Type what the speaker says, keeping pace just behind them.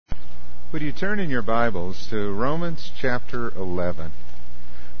Would you turn in your Bibles to Romans chapter 11?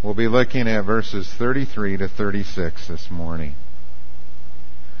 We'll be looking at verses 33 to 36 this morning.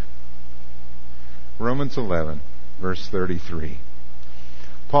 Romans 11, verse 33.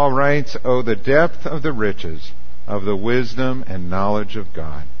 Paul writes, "Oh, the depth of the riches of the wisdom and knowledge of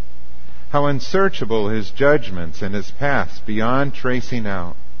God! How unsearchable His judgments and His paths beyond tracing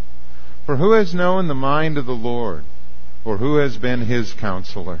out! For who has known the mind of the Lord, or who has been His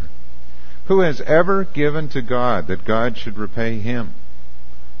counselor? Who has ever given to God that God should repay him?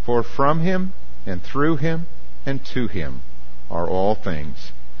 For from Him, and through Him, and to Him are all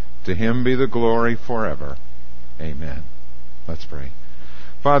things. To Him be the glory forever. Amen." Let's pray.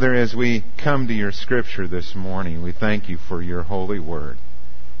 Father, as we come to your Scripture this morning, we thank you for your holy word.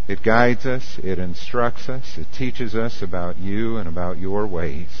 It guides us, it instructs us, it teaches us about you and about your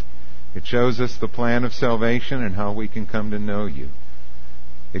ways. It shows us the plan of salvation and how we can come to know you.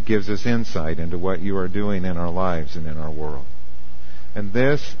 It gives us insight into what you are doing in our lives and in our world. And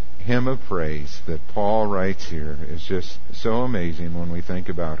this hymn of praise that Paul writes here is just so amazing when we think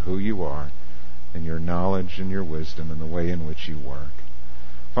about who you are and your knowledge and your wisdom and the way in which you work.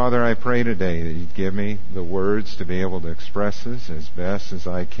 Father, I pray today that you'd give me the words to be able to express this as best as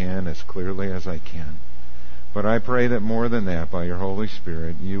I can, as clearly as I can. But I pray that more than that, by your Holy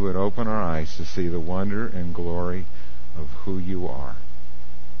Spirit, you would open our eyes to see the wonder and glory of who you are.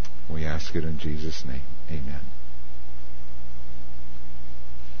 We ask it in Jesus' name. Amen.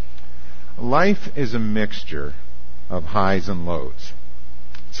 Life is a mixture of highs and lows.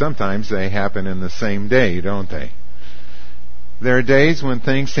 Sometimes they happen in the same day, don't they? There are days when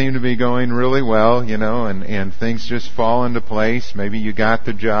things seem to be going really well, and things just fall into place. Maybe you got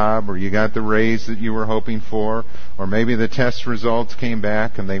the job, or you got the raise that you were hoping for, or maybe the test results came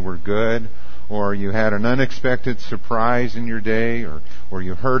back and they were good, or you had an unexpected surprise in your day, or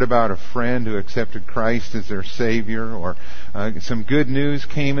you heard about a friend who accepted Christ as their Savior, or some good news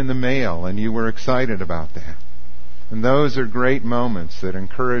came in the mail and you were excited about that. And those are great moments that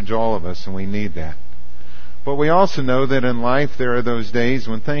encourage all of us, and we need that. But we also know that in life there are those days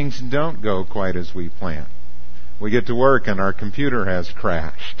when things don't go quite as we plan. We get to work and our computer has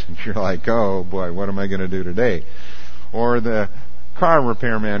crashed, and you're like, oh boy, what am I going to do today? Or the car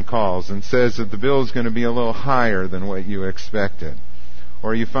repairman calls and says that the bill is going to be a little higher than what you expected.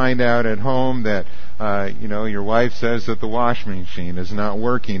 Or you find out at home that your wife says that the washing machine is not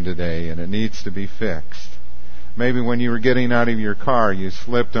working today and it needs to be fixed. Maybe when you were getting out of your car you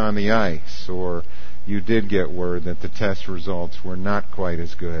slipped on the ice, or you did get word that the test results were not quite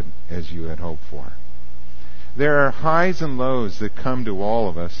as good as you had hoped for. There are highs and lows that come to all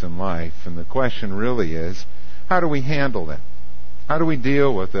of us in life, and the question really is, how do we handle them? How do we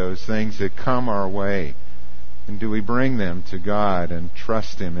deal with those things that come our way? And do we bring them to God and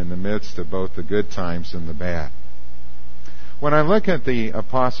trust Him in the midst of both the good times and the bad? When I look at the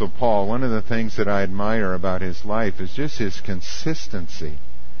Apostle Paul, one of the things that I admire about his life is just his consistency.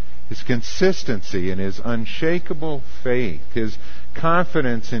 His consistency and his unshakable faith, his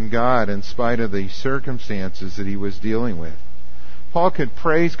confidence in God in spite of the circumstances that he was dealing with. Paul could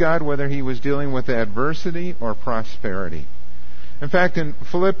praise God whether he was dealing with adversity or prosperity. In fact, in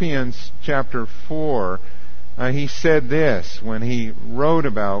Philippians chapter 4, he said this when he wrote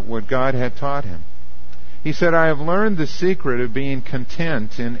about what God had taught him. He said, "I have learned the secret of being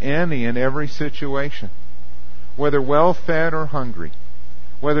content in any and every situation, whether well-fed or hungry,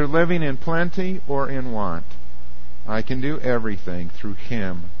 whether living in plenty or in want. I can do everything through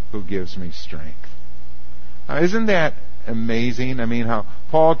Him who gives me strength." Isn't that amazing? I mean, how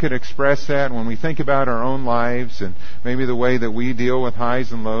Paul could express that when we think about our own lives and maybe the way that we deal with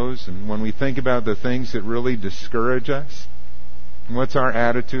highs and lows, and when we think about the things that really discourage us. And what's our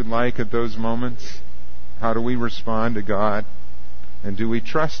attitude like at those moments? How do we respond to God? And do we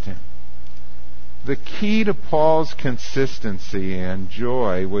trust Him? The key to Paul's consistency and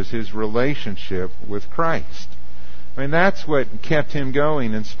joy was his relationship with Christ. I mean, that's what kept him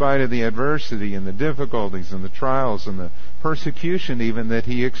going in spite of the adversity and the difficulties and the trials and the persecution even that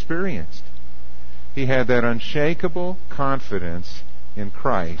he experienced. He had that unshakable confidence in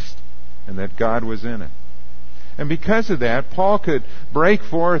Christ and that God was in it. And because of that, Paul could break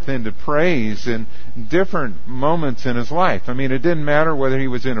forth into praise in different moments in his life. I mean, it didn't matter whether he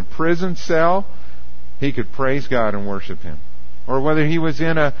was in a prison cell, he could praise God and worship Him. Or whether he was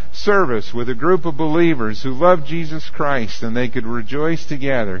in a service with a group of believers who loved Jesus Christ and they could rejoice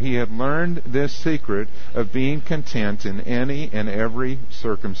together. He had learned this secret of being content in any and every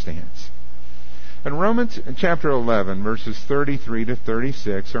circumstance. And Romans chapter 11, verses 33 to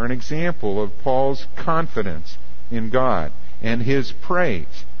 36 are an example of Paul's confidence in God and his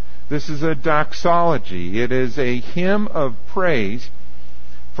praise. This is a doxology. It is a hymn of praise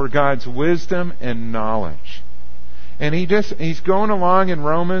for God's wisdom and knowledge. And he's going along in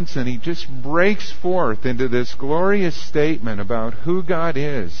Romans, and he just breaks forth into this glorious statement about who God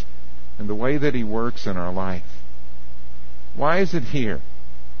is and the way that he works in our life. Why is it here?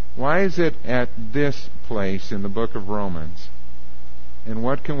 Why is it at this place in the book of Romans? And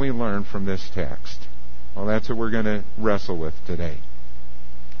what can we learn from this text? Well, that's what we're going to wrestle with today.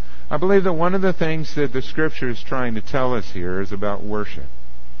 I believe that one of the things that the Scripture is trying to tell us here is about worship.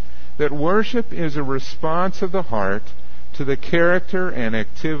 That worship is a response of the heart to the character and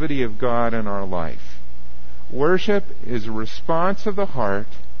activity of God in our life. Worship is a response of the heart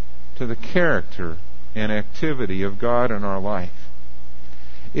to the character and activity of God in our life.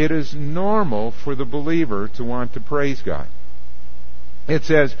 It is normal for the believer to want to praise God.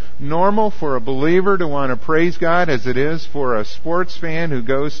 It's as normal for a believer to want to praise God as it is for a sports fan who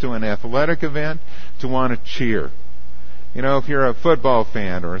goes to an athletic event to want to cheer. You know, if you're a football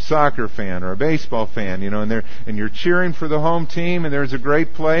fan or a soccer fan or a baseball fan, and you're cheering for the home team and there's a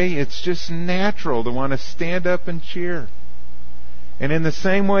great play, it's just natural to want to stand up and cheer. And in the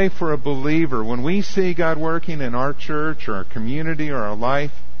same way for a believer, when we see God working in our church or our community or our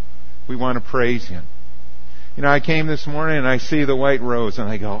life, we want to praise Him. I came this morning and I see the white rose and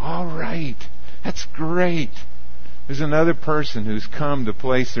I go, all right, that's great. There's another person who's come to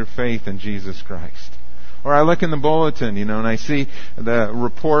place their faith in Jesus Christ. Or I look in the bulletin, and I see the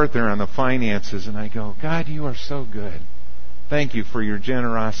report there on the finances, and I go, God, you are so good. Thank you for your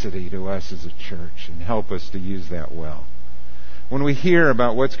generosity to us as a church, and help us to use that well. When we hear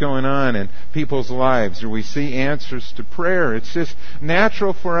about what's going on in people's lives, or we see answers to prayer, it's just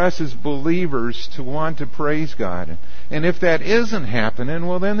natural for us as believers to want to praise God. And if that isn't happening,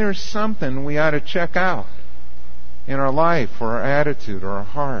 well, then there's something we ought to check out in our life, or our attitude, or our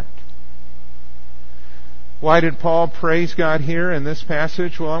heart. Why did Paul praise God here in this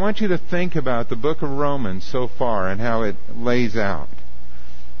passage? Well, I want you to think about the book of Romans so far and how it lays out.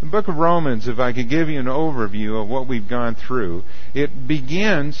 The book of Romans, if I could give you an overview of what we've gone through, it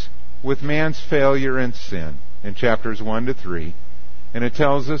begins with man's failure and sin in chapters 1 to 3. And it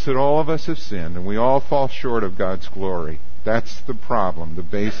tells us that all of us have sinned and we all fall short of God's glory. That's the problem, the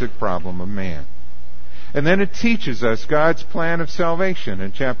basic problem of man. And then it teaches us God's plan of salvation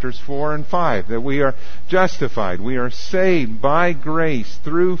in chapters 4 and 5, that we are justified. We are saved by grace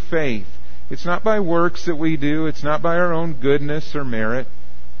through faith. It's not by works that we do. It's not by our own goodness or merit.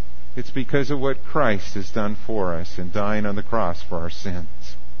 It's because of what Christ has done for us in dying on the cross for our sins.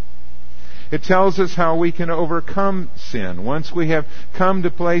 It tells us how we can overcome sin. Once we have come to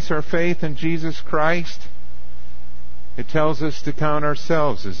place our faith in Jesus Christ, it tells us to count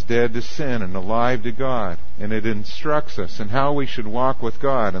ourselves as dead to sin and alive to God. And it instructs us in how we should walk with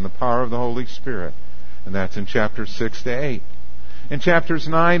God in the power of the Holy Spirit. And that's in chapters 6 to 8. In chapters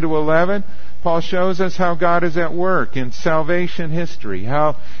 9 to 11, Paul shows us how God is at work in salvation history,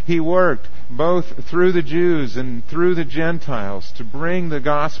 how He worked both through the Jews and through the Gentiles to bring the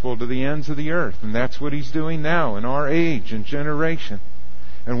gospel to the ends of the earth. And that's what He's doing now in our age and generation.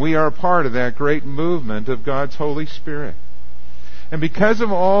 And we are a part of that great movement of God's Holy Spirit. And because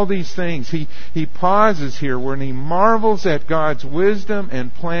of all these things, he pauses here when he marvels at God's wisdom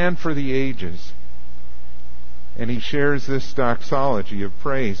and plan for the ages. And he shares this doxology of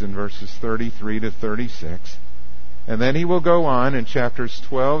praise in verses 33 to 36. And then he will go on in chapters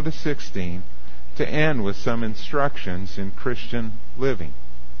 12 to 16 to end with some instructions in Christian living,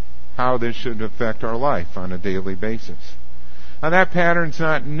 how this should affect our life on a daily basis. Now that pattern's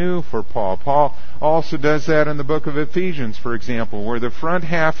not new for Paul. Paul also does that in the book of Ephesians, for example, where the front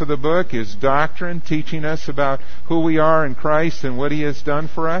half of the book is doctrine, teaching us about who we are in Christ and what He has done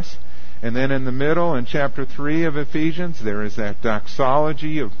for us. And then in the middle, in chapter 3 of Ephesians, there is that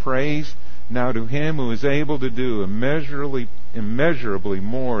doxology of praise. Now to Him who is able to do immeasurably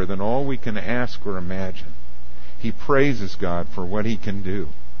more than all we can ask or imagine. He praises God for what He can do.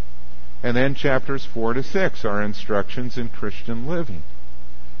 And then chapters 4 to 6 are instructions in Christian living,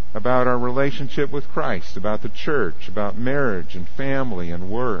 about our relationship with Christ, about the church, about marriage and family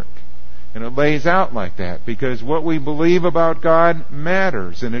and work. And it lays out like that because what we believe about God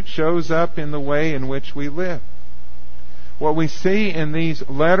matters, and it shows up in the way in which we live. What we see in these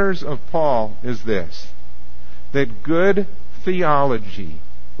letters of Paul is this, that good theology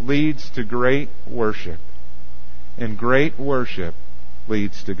leads to great worship, and great worship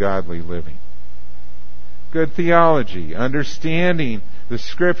leads to godly living. Good theology, understanding the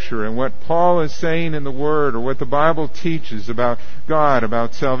Scripture and what Paul is saying in the Word, or what the Bible teaches about God,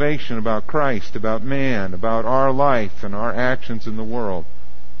 about salvation, about Christ, about man, about our life and our actions in the world,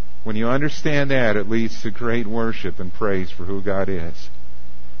 When you understand that, it leads to great worship and praise for who God is.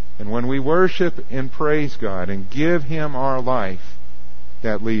 And when we worship and praise God and give Him our life,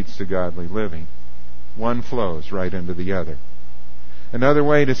 that leads to godly living. One flows right into the other. Another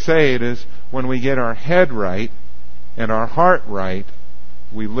way to say it is, when we get our head right and our heart right,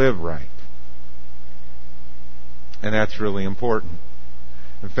 we live right. And that's really important.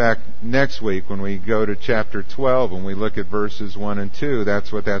 In fact, next week when we go to chapter 12 and we look at verses 1 and 2,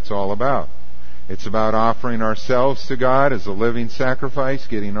 that's what that's all about. It's about offering ourselves to God as a living sacrifice,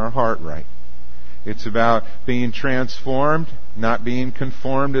 getting our heart right. It's about being transformed, not being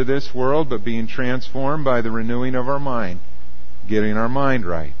conformed to this world, but being transformed by the renewing of our mind, getting our mind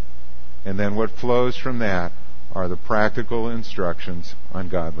right. And then what flows from that are the practical instructions on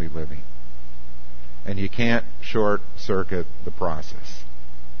godly living. And you can't short-circuit the process.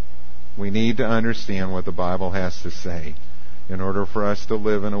 We need to understand what the Bible has to say in order for us to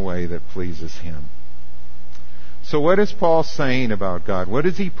live in a way that pleases Him. So what is Paul saying about God? What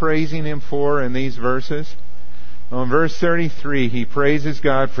is he praising Him for in these verses? Well, in verse 33, he praises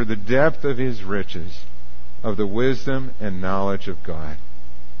God for the depth of His riches, of the wisdom and knowledge of God.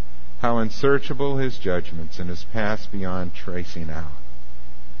 How unsearchable His judgments and His paths beyond tracing out.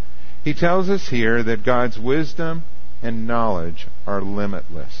 He tells us here that God's wisdom and knowledge are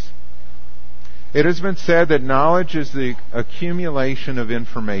limitless. It has been said that knowledge is the accumulation of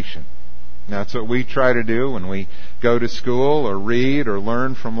information. That's what we try to do when we go to school or read or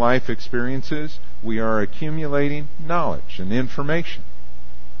learn from life experiences. We are accumulating knowledge and information.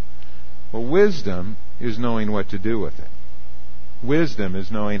 Well, wisdom is knowing what to do with it. Wisdom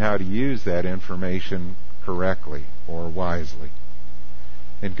is knowing how to use that information correctly or wisely.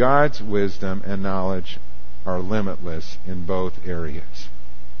 And God's wisdom and knowledge are limitless in both areas.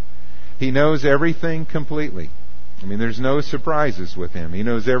 He knows everything completely. I mean, there's no surprises with Him. He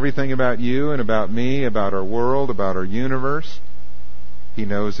knows everything about you and about me, about our world, about our universe. He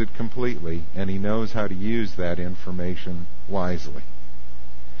knows it completely, and He knows how to use that information wisely.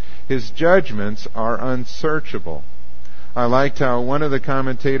 His judgments are unsearchable. I liked how one of the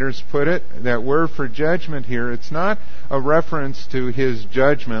commentators put it. That word for judgment here, it's not a reference to His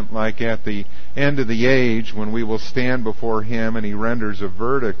judgment like at the end of the age when we will stand before Him and He renders a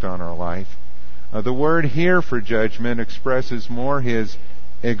verdict on our life. The word here for judgment expresses more His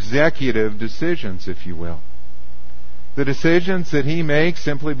executive decisions, if you will. The decisions that He makes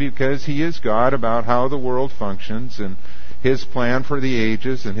simply because He is God about how the world functions and His plan for the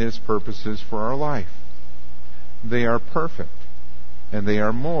ages and His purposes for our life. They are perfect, and they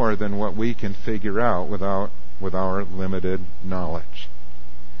are more than what we can figure out with our limited knowledge.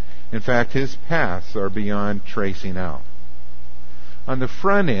 In fact, His paths are beyond tracing out. On the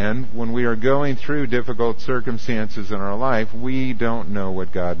front end, when we are going through difficult circumstances in our life, we don't know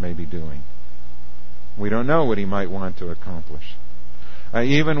what God may be doing. We don't know what He might want to accomplish.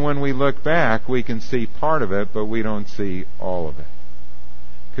 Even when we look back, we can see part of it, but we don't see all of it.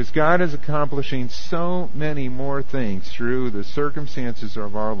 Because God is accomplishing so many more things through the circumstances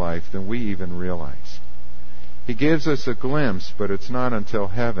of our life than we even realize. He gives us a glimpse, but it's not until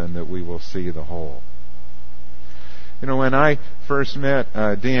heaven that we will see the whole. You know, when I first met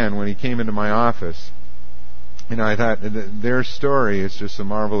Dan, when he came into my office, I thought their story is just a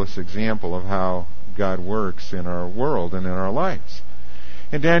marvelous example of how God works in our world and in our lives.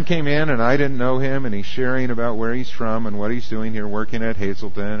 And Dan came in, and I didn't know him, and he's sharing about where he's from and what he's doing here working at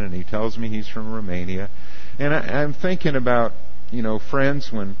Hazelden, and he tells me he's from Romania. And I'm thinking about,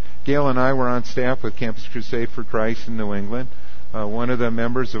 friends, when Gail and I were on staff with Campus Crusade for Christ in New England, one of the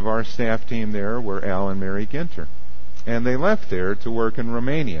members of our staff team there were Al and Mary Ginter. And they left there to work in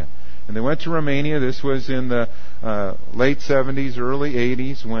Romania. And they went to Romania. This was in the late 70s, early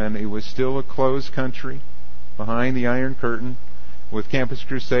 80s, when it was still a closed country behind the Iron Curtain. With Campus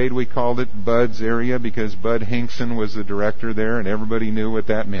Crusade, we called it Bud's area because Bud Hinkson was the director there, and everybody knew what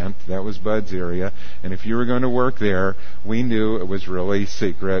that meant. That was Bud's area. And if you were going to work there, we knew it was really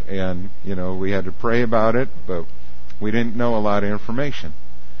secret. And, we had to pray about it, but we didn't know a lot of information.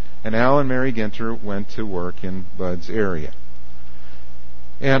 And Al and Mary Ginter went to work in Bud's area.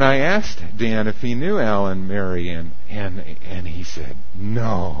 And I asked Dan if he knew Al and Mary, and he said,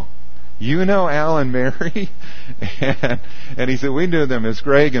 "No. You know Al and Mary?" and he said, "We knew them as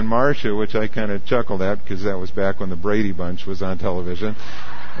Greg and Marcia," which I kind of chuckled at because that was back when the Brady Bunch was on television.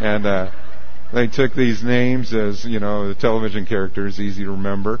 And they took these names as, the television characters, easy to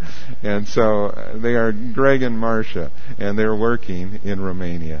remember. And so they are Greg and Marcia, and they're working in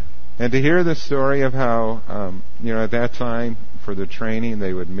Romania. And to hear the story of how, at that time, for the training,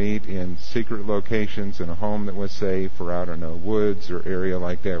 they would meet in secret locations in a home that was safe, or out in a woods or area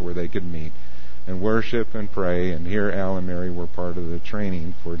like that where they could meet and worship and pray. And here Al and Mary were part of the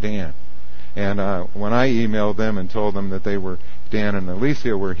training for Dan. And when I emailed them and told them that Dan and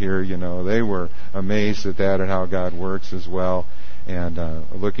Alicia were here, they were amazed at that and how God works as well. And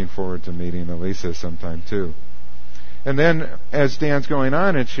looking forward to meeting Alicia sometime too. And then as Dan's going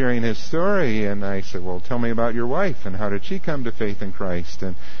on and sharing his story, and I said, well, tell me about your wife and how did she come to faith in Christ?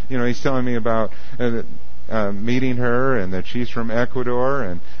 And, he's telling me about meeting her and that she's from Ecuador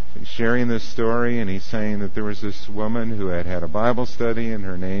and sharing this story. And he's saying that there was this woman who had a Bible study, and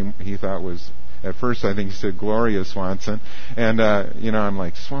her name he thought was, at first I think he said Gloria Swanson. And, I'm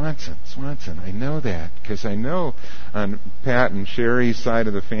like, Swanson, I know that. Because I know on Pat and Sherry's side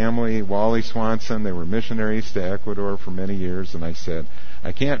of the family, Wally Swanson, they were missionaries to Ecuador for many years. And I said,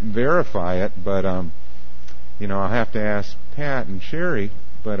 I can't verify it, but, I'll have to ask Pat and Sherry.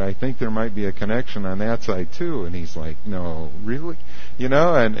 But I think there might be a connection on that side too. And he's like, no, really?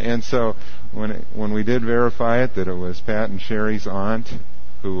 And so when we did verify it, that it was Pat and Sherry's aunt,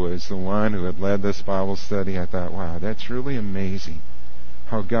 who was the one who had led this Bible study, I thought, wow, that's really amazing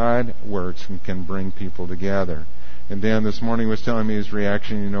how God works and can bring people together. And Dan this morning was telling me his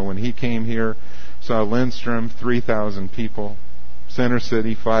reaction, when he came here, saw Lindstrom, 3,000 people, Center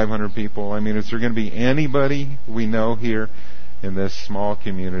City, 500 people. I mean, is there going to be anybody we know here in this small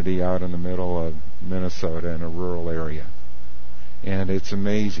community out in the middle of Minnesota in a rural area? And it's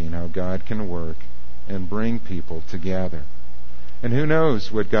amazing how God can work and bring people together. And who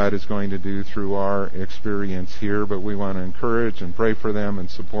knows what God is going to do through our experience here, but we want to encourage and pray for them and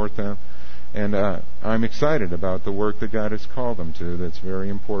support them. And I'm excited about the work that God has called them to that's very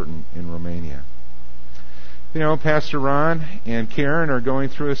important in Romania. Pastor Ron and Karen are going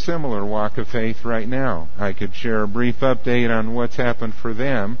through a similar walk of faith right now. I could share a brief update on what's happened for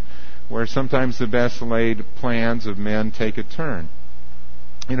them, where sometimes the best laid plans of men take a turn.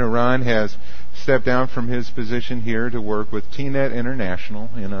 Ron has stepped down from his position here to work with TNet International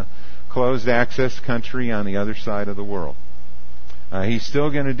in a closed access country on the other side of the world. He's still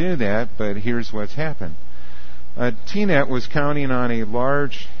going to do that, but here's what's happened. TNet was counting on a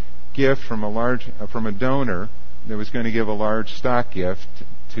large gift from a donor that was going to give a large stock gift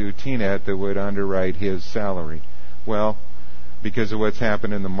to TNet that would underwrite his salary. Well, because of what's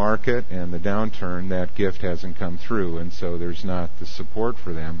happened in the market and the downturn, that gift hasn't come through, and so there's not the support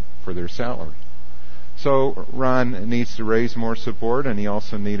for them for their salary. So Ron needs to raise more support, and he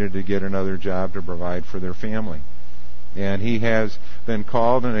also needed to get another job to provide for their family. And he has been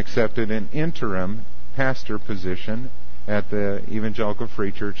called and accepted an interim pastor position at the Evangelical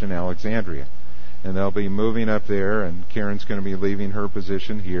Free Church in Alexandria. And they'll be moving up there, and Karen's going to be leaving her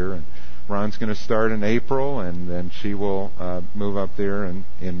position here, and Ron's going to start in April, and then she will move up there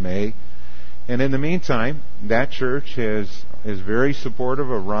in May. And in the meantime, that church is very supportive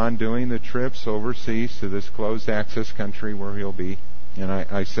of Ron doing the trips overseas to this closed access country where he'll be. And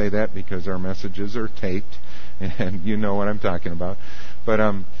I say that because our messages are taped, and you know what I'm talking about. But,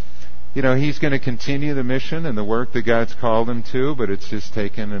 he's going to continue the mission and the work that God's called him to, but it's just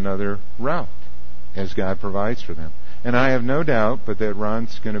taken another route as God provides for them. And I have no doubt but that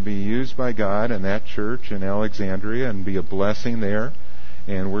Ron's going to be used by God in that church in Alexandria and be a blessing there.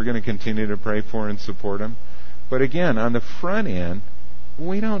 And we're going to continue to pray for and support him. But again, on the front end,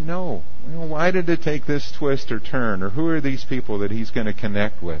 we don't know. Why did it take this twist or turn? Or who are these people that he's going to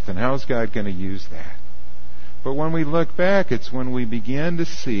connect with? And how's God going to use that? But when we look back, it's when we begin to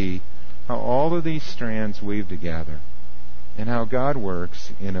see how all of these strands weave together and how God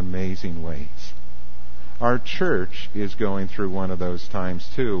works in amazing ways. Our church is going through one of those times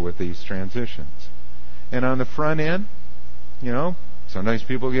too with these transitions. And on the front end, sometimes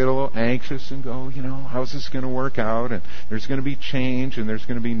people get a little anxious and go, how's this going to work out? And there's going to be change, and there's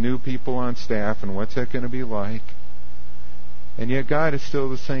going to be new people on staff, and what's that going to be like? And yet God is still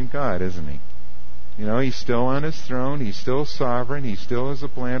the same God, isn't He? He's still on His throne. He's still sovereign. He still has a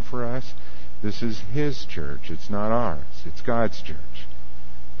plan for us. This is His church. It's not ours. It's God's church.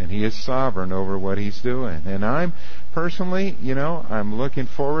 And He is sovereign over what He's doing. And I'm personally, I'm looking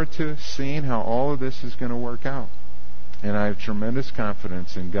forward to seeing how all of this is going to work out. And I have tremendous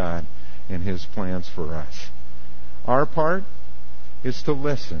confidence in God and His plans for us. Our part is to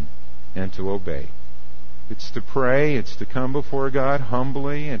listen and to obey. It's to pray, it's to come before God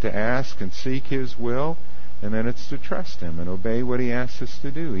humbly and to ask and seek His will, and then it's to trust Him and obey what He asks us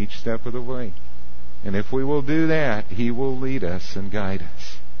to do each step of the way. And if we will do that, He will lead us and guide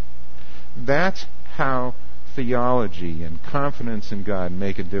us. That's how theology and confidence in God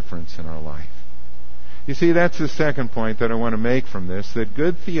make a difference in our life. You see, that's the second point that I want to make from this, that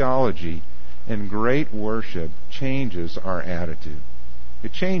good theology and great worship changes our attitude.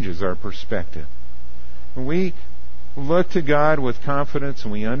 It changes our perspective. When we look to God with confidence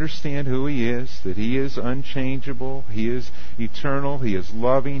and we understand who He is, that He is unchangeable, He is eternal, He is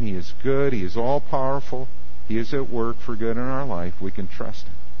loving, He is good, He is all-powerful, He is at work for good in our life, we can trust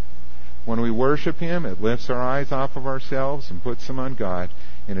Him. When we worship Him, it lifts our eyes off of ourselves and puts them on God,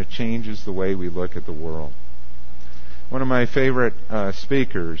 and it changes the way we look at the world. One of my favorite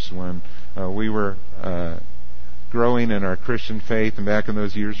speakers when we were growing in our Christian faith and back in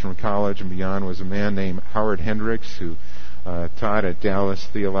those years from college and beyond was a man named Howard Hendricks, who taught at Dallas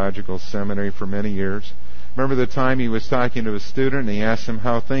Theological Seminary for many years. Remember the time he was talking to a student and he asked him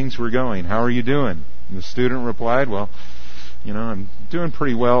how things were going. How are you doing? And the student replied, well, I'm doing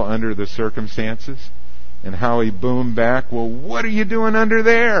pretty well under the circumstances. And Howie boomed back, well, what are you doing under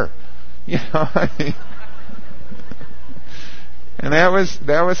there? And that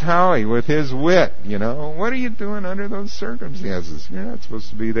was Howie with his wit, What are you doing under those circumstances? You're not supposed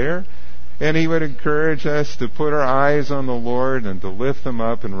to be there. And he would encourage us to put our eyes on the Lord and to lift them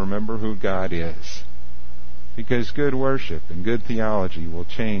up and remember who God is. Because good worship and good theology will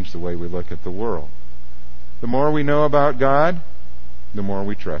change the way we look at the world. The more we know about God, the more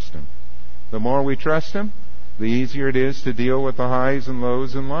we trust Him. The more we trust Him, the easier it is to deal with the highs and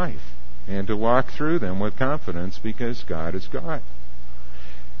lows in life and to walk through them with confidence because God is God.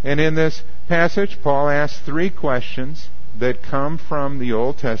 And in this passage, Paul asks 3 questions that come from the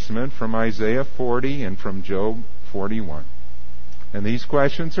Old Testament, from Isaiah 40 and from Job 41. And these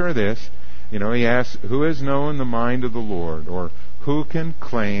questions are this. He asks, who has known the mind of the Lord? Or who can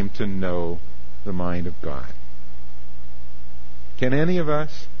claim to know the mind of God? Can any of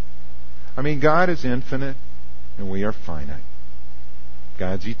us? God is infinite and we are finite.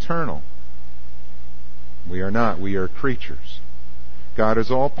 God's eternal. We are not. We are creatures. God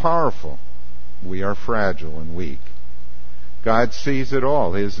is all-powerful. We are fragile and weak. God sees it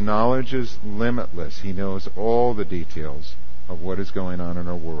all. His knowledge is limitless. He knows all the details of what is going on in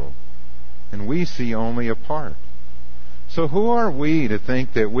our world. And we see only a part. So who are we to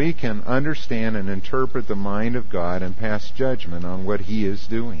think that we can understand and interpret the mind of God and pass judgment on what He is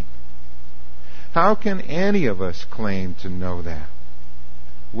doing? How can any of us claim to know that?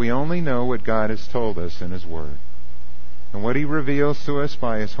 We only know what God has told us in His Word. And what He reveals to us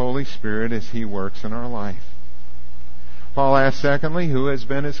by His Holy Spirit as He works in our life. Paul asks, secondly, who has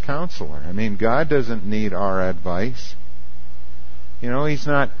been His counselor? God doesn't need our advice. He's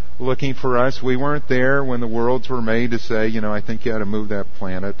not looking for us. We weren't there when the worlds were made to say, I think you ought to move that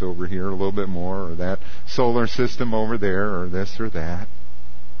planet over here a little bit more, or that solar system over there, or this or that.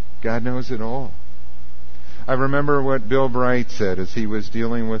 God knows it all. I remember what Bill Bright said as he was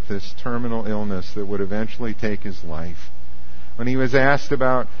dealing with this terminal illness that would eventually take his life. When he was asked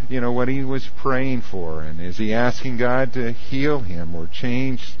about, what he was praying for, and is he asking God to heal him or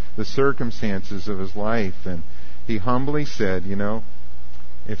change the circumstances of his life? And he humbly said,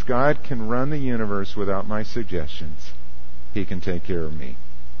 if God can run the universe without my suggestions, He can take care of me.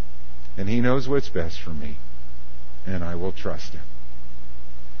 And He knows what's best for me. And I will trust Him.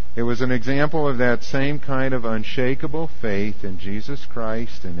 It was an example of that same kind of unshakable faith in Jesus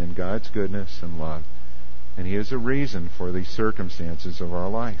Christ and in God's goodness and love. And He is a reason for the circumstances of our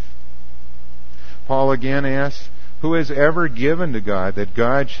life. Paul again asks, who has ever given to God that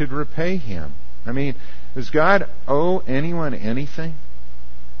God should repay him? Does God owe anyone anything?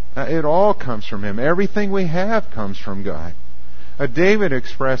 It all comes from Him. Everything we have comes from God. David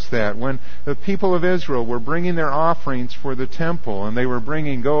expressed that when the people of Israel were bringing their offerings for the temple, and they were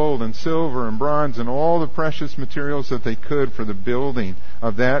bringing gold and silver and bronze and all the precious materials that they could for the building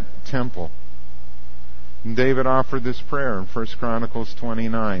of that temple. And David offered this prayer in 1 Chronicles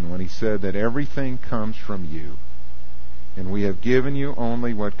 29 when he said that everything comes from You, and we have given You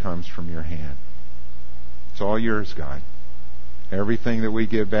only what comes from Your hand. It's all Yours, God. Everything that we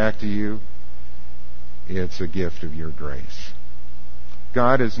give back to You, it's a gift of Your grace.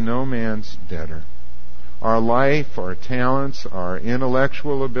 God is no man's debtor. Our life, our talents, our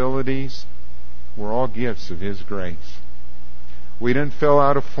intellectual abilities, were all gifts of His grace. We didn't fill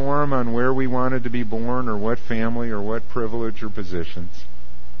out a form on where we wanted to be born or what family or what privilege or positions.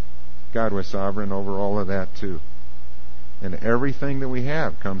 God was sovereign over all of that too. And everything that we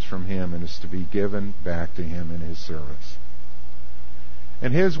have comes from Him and is to be given back to Him in His service.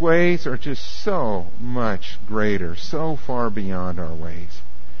 And His ways are just so much greater, so far beyond our ways.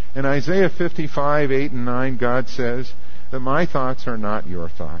 In Isaiah 55, 8 and 9, God says that my thoughts are not your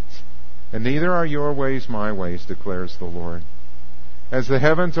thoughts, and neither are your ways my ways, declares the Lord. As the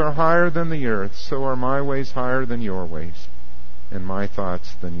heavens are higher than the earth, so are my ways higher than your ways, and my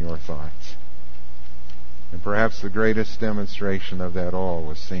thoughts than your thoughts. And perhaps the greatest demonstration of that all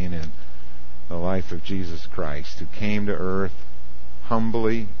was seen in the life of Jesus Christ, who came to earth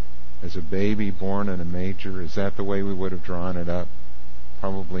humbly as a baby born in a manger. Is that the way we would have drawn it up?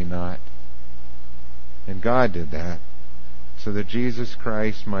 Probably not. And God did that so that Jesus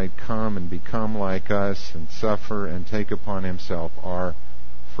Christ might come and become like us and suffer and take upon himself our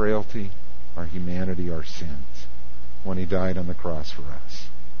frailty, our humanity, our sins when he died on the cross for us.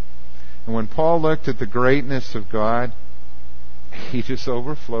 And when Paul looked at the greatness of God, he just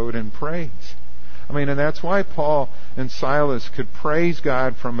overflowed in praise. And that's why Paul and Silas could praise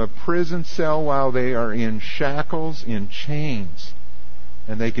God from a prison cell while they are in shackles, in chains.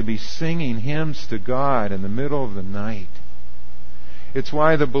 And they could be singing hymns to God in the middle of the night. It's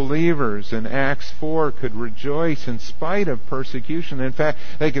why the believers in Acts 4 could rejoice in spite of persecution. In fact,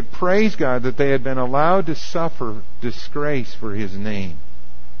 they could praise God that they had been allowed to suffer disgrace for his name.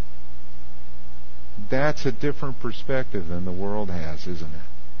 That's a different perspective than the world has, isn't it?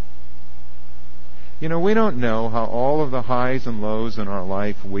 We don't know how all of the highs and lows in our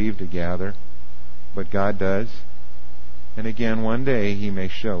life weave together, but God does. And again, one day he may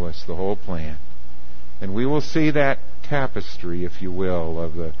show us the whole plan. And we will see that tapestry, if you will,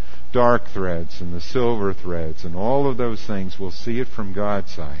 of the dark threads and the silver threads and all of those things. We'll see it from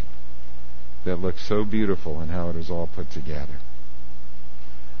God's side that looks so beautiful in how it is all put together.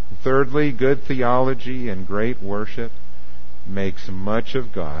 Thirdly, good theology and great worship makes much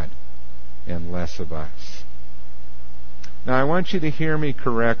of God and less of us. Now, I want you to hear me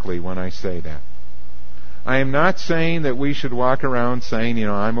correctly when I say that. I am not saying that we should walk around saying,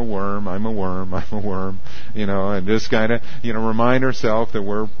 I'm a worm, I'm a worm, I'm a worm, and just kind of, remind ourselves that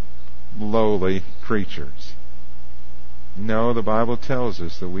we're lowly creatures. No, the Bible tells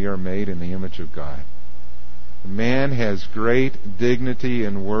us that we are made in the image of God. Man has great dignity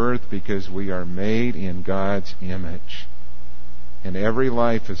and worth because we are made in God's image. And every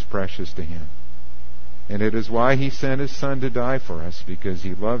life is precious to him. And it is why he sent his Son to die for us, because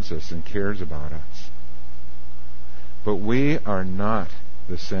he loves us and cares about us. But we are not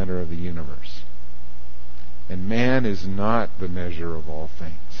the center of the universe. And man is not the measure of all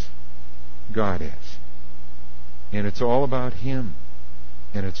things. God is. And it's all about him.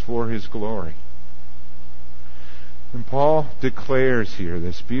 And it's for his glory. And Paul declares here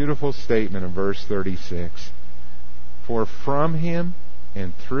this beautiful statement in verse 36. For from him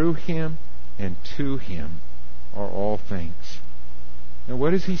and through him and to him are all things. Now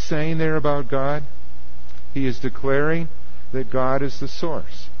what is he saying there about God? He is declaring that God is the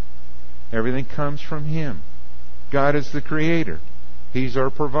source. Everything comes from him. God is the creator. He's our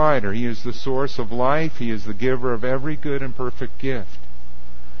provider. He is the source of life. He is the giver of every good and perfect gift.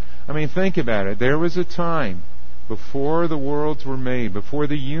 Think about it. There was a time before the worlds were made, before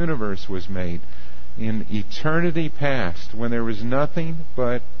the universe was made, in eternity past, when there was nothing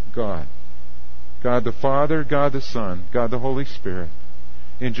but God. God the Father, God the Son, God the Holy Spirit,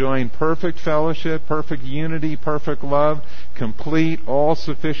 enjoying perfect fellowship, perfect unity, perfect love, complete,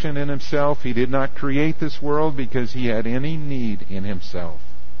 all-sufficient in himself. He did not create this world because he had any need in himself.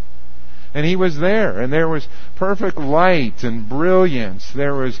 And he was there, and there was perfect light and brilliance.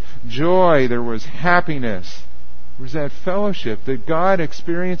 There was joy, there was happiness. There was that fellowship that God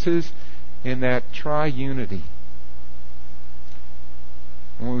experiences in that triunity.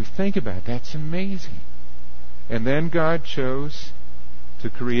 When we think about it, that's amazing. And then God chose to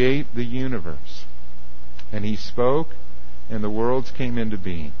create the universe. And he spoke, and the worlds came into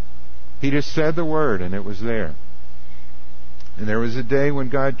being. He just said the word, and it was there. And there was a day when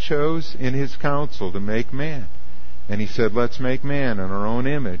God chose in his counsel to make man. And he said, let's make man in our own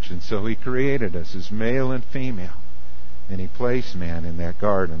image. And so he created us as male and female. And he placed man in that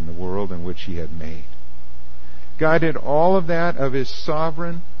garden, the world in which he had made. God did all of that of his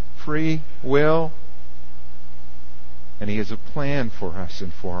sovereign, free will. And he has a plan for us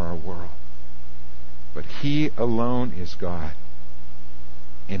and for our world. But he alone is God.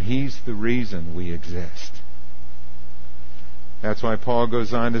 And he's the reason we exist. That's why Paul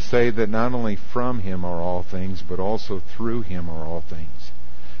goes on to say that not only from him are all things, but also through him are all things.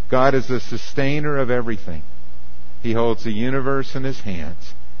 God is the sustainer of everything. He holds the universe in his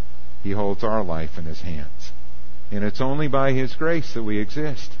hands. He holds our life in his hands. And it's only by his grace that we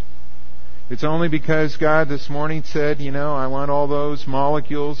exist. It's only because God this morning said, I want all those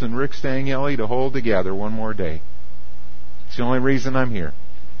molecules in Rick Stangelli to hold together one more day. It's the only reason I'm here.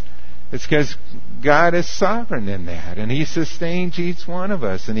 It's because God is sovereign in that, and he sustains each one of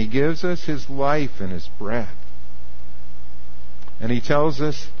us, and he gives us his life and his breath. And he tells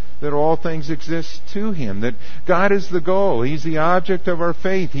us that all things exist to him, that God is the goal. He's the object of our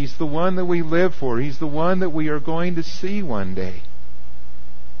faith. He's the one that we live for. He's the one that we are going to see one day.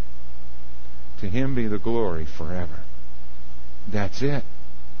 To him be the glory forever. That's it.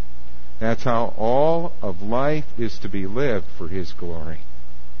 That's how all of life is to be lived for his glory.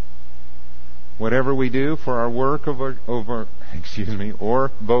 Whatever we do for our work or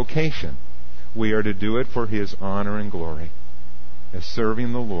vocation, we are to do it for his honor and glory, as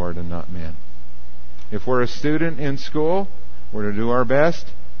serving the Lord and not men. If we're a student in school, we're to do our best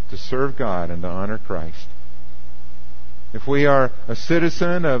to serve God and to honor Christ. If we are a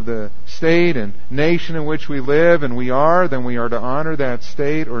citizen of the state and nation in which we live, and we are, then we are to honor that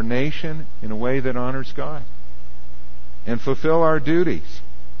state or nation in a way that honors God and fulfill our duties.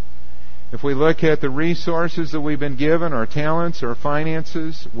 If we look at the resources that we've been given, our talents, our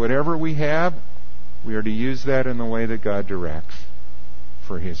finances, whatever we have, we are to use that in the way that God directs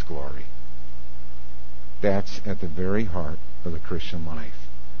for his glory. That's at the very heart of the Christian life.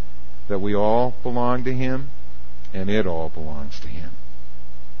 That we all belong to him, and it all belongs to him.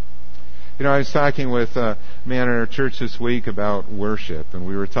 You know, I was talking with a man in our church this week about worship, and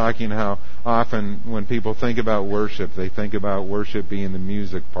we were talking how often when people think about worship, they think about worship being the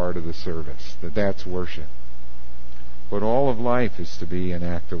music part of the service, that's worship. But all of life is to be an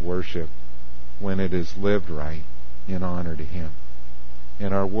act of worship when it is lived right in honor to him.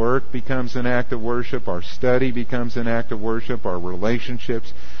 And our work becomes an act of worship, our study becomes an act of worship, our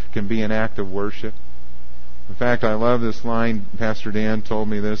relationships can be an act of worship. In fact, I love this line. Pastor Dan told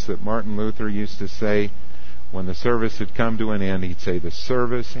me this, that Martin Luther used to say when the service had come to an end, he'd say, "The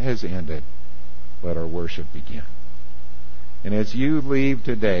service has ended. Let our worship begin." And as you leave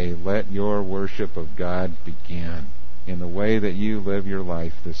today, let your worship of God begin in the way that you live your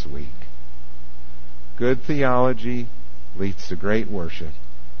life this week. Good theology leads to great worship,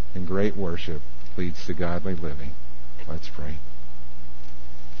 and great worship leads to godly living. Let's pray.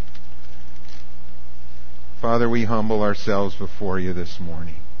 Father, we humble ourselves before you this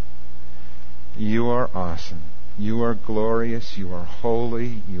morning. You are awesome. You are glorious. You are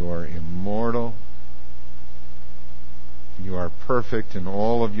holy. You are immortal. You are perfect in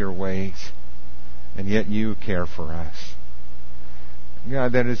all of your ways. And yet you care for us.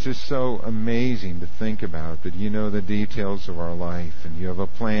 God, that is just so amazing to think about, that you know the details of our life, and you have a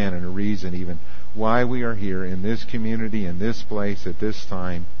plan and a reason even why we are here in this community, in this place, at this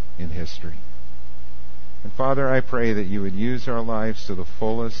time in history. And Father, I pray that you would use our lives to the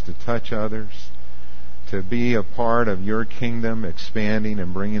fullest to touch others, to be a part of your kingdom expanding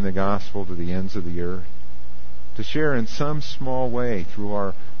and bringing the gospel to the ends of the earth, to share in some small way through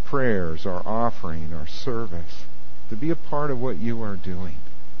our prayers, our offering, our service, to be a part of what you are doing.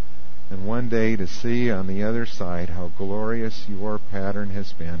 And one day to see on the other side how glorious your pattern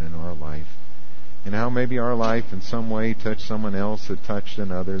has been in our life, and how maybe our life in some way touched someone else that touched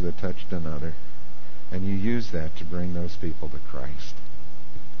another that touched another. And you use that to bring those people to Christ.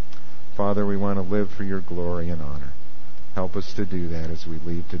 Father, we want to live for your glory and honor. Help us to do that as we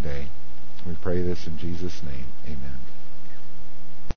leave today. We pray this in Jesus' name. Amen.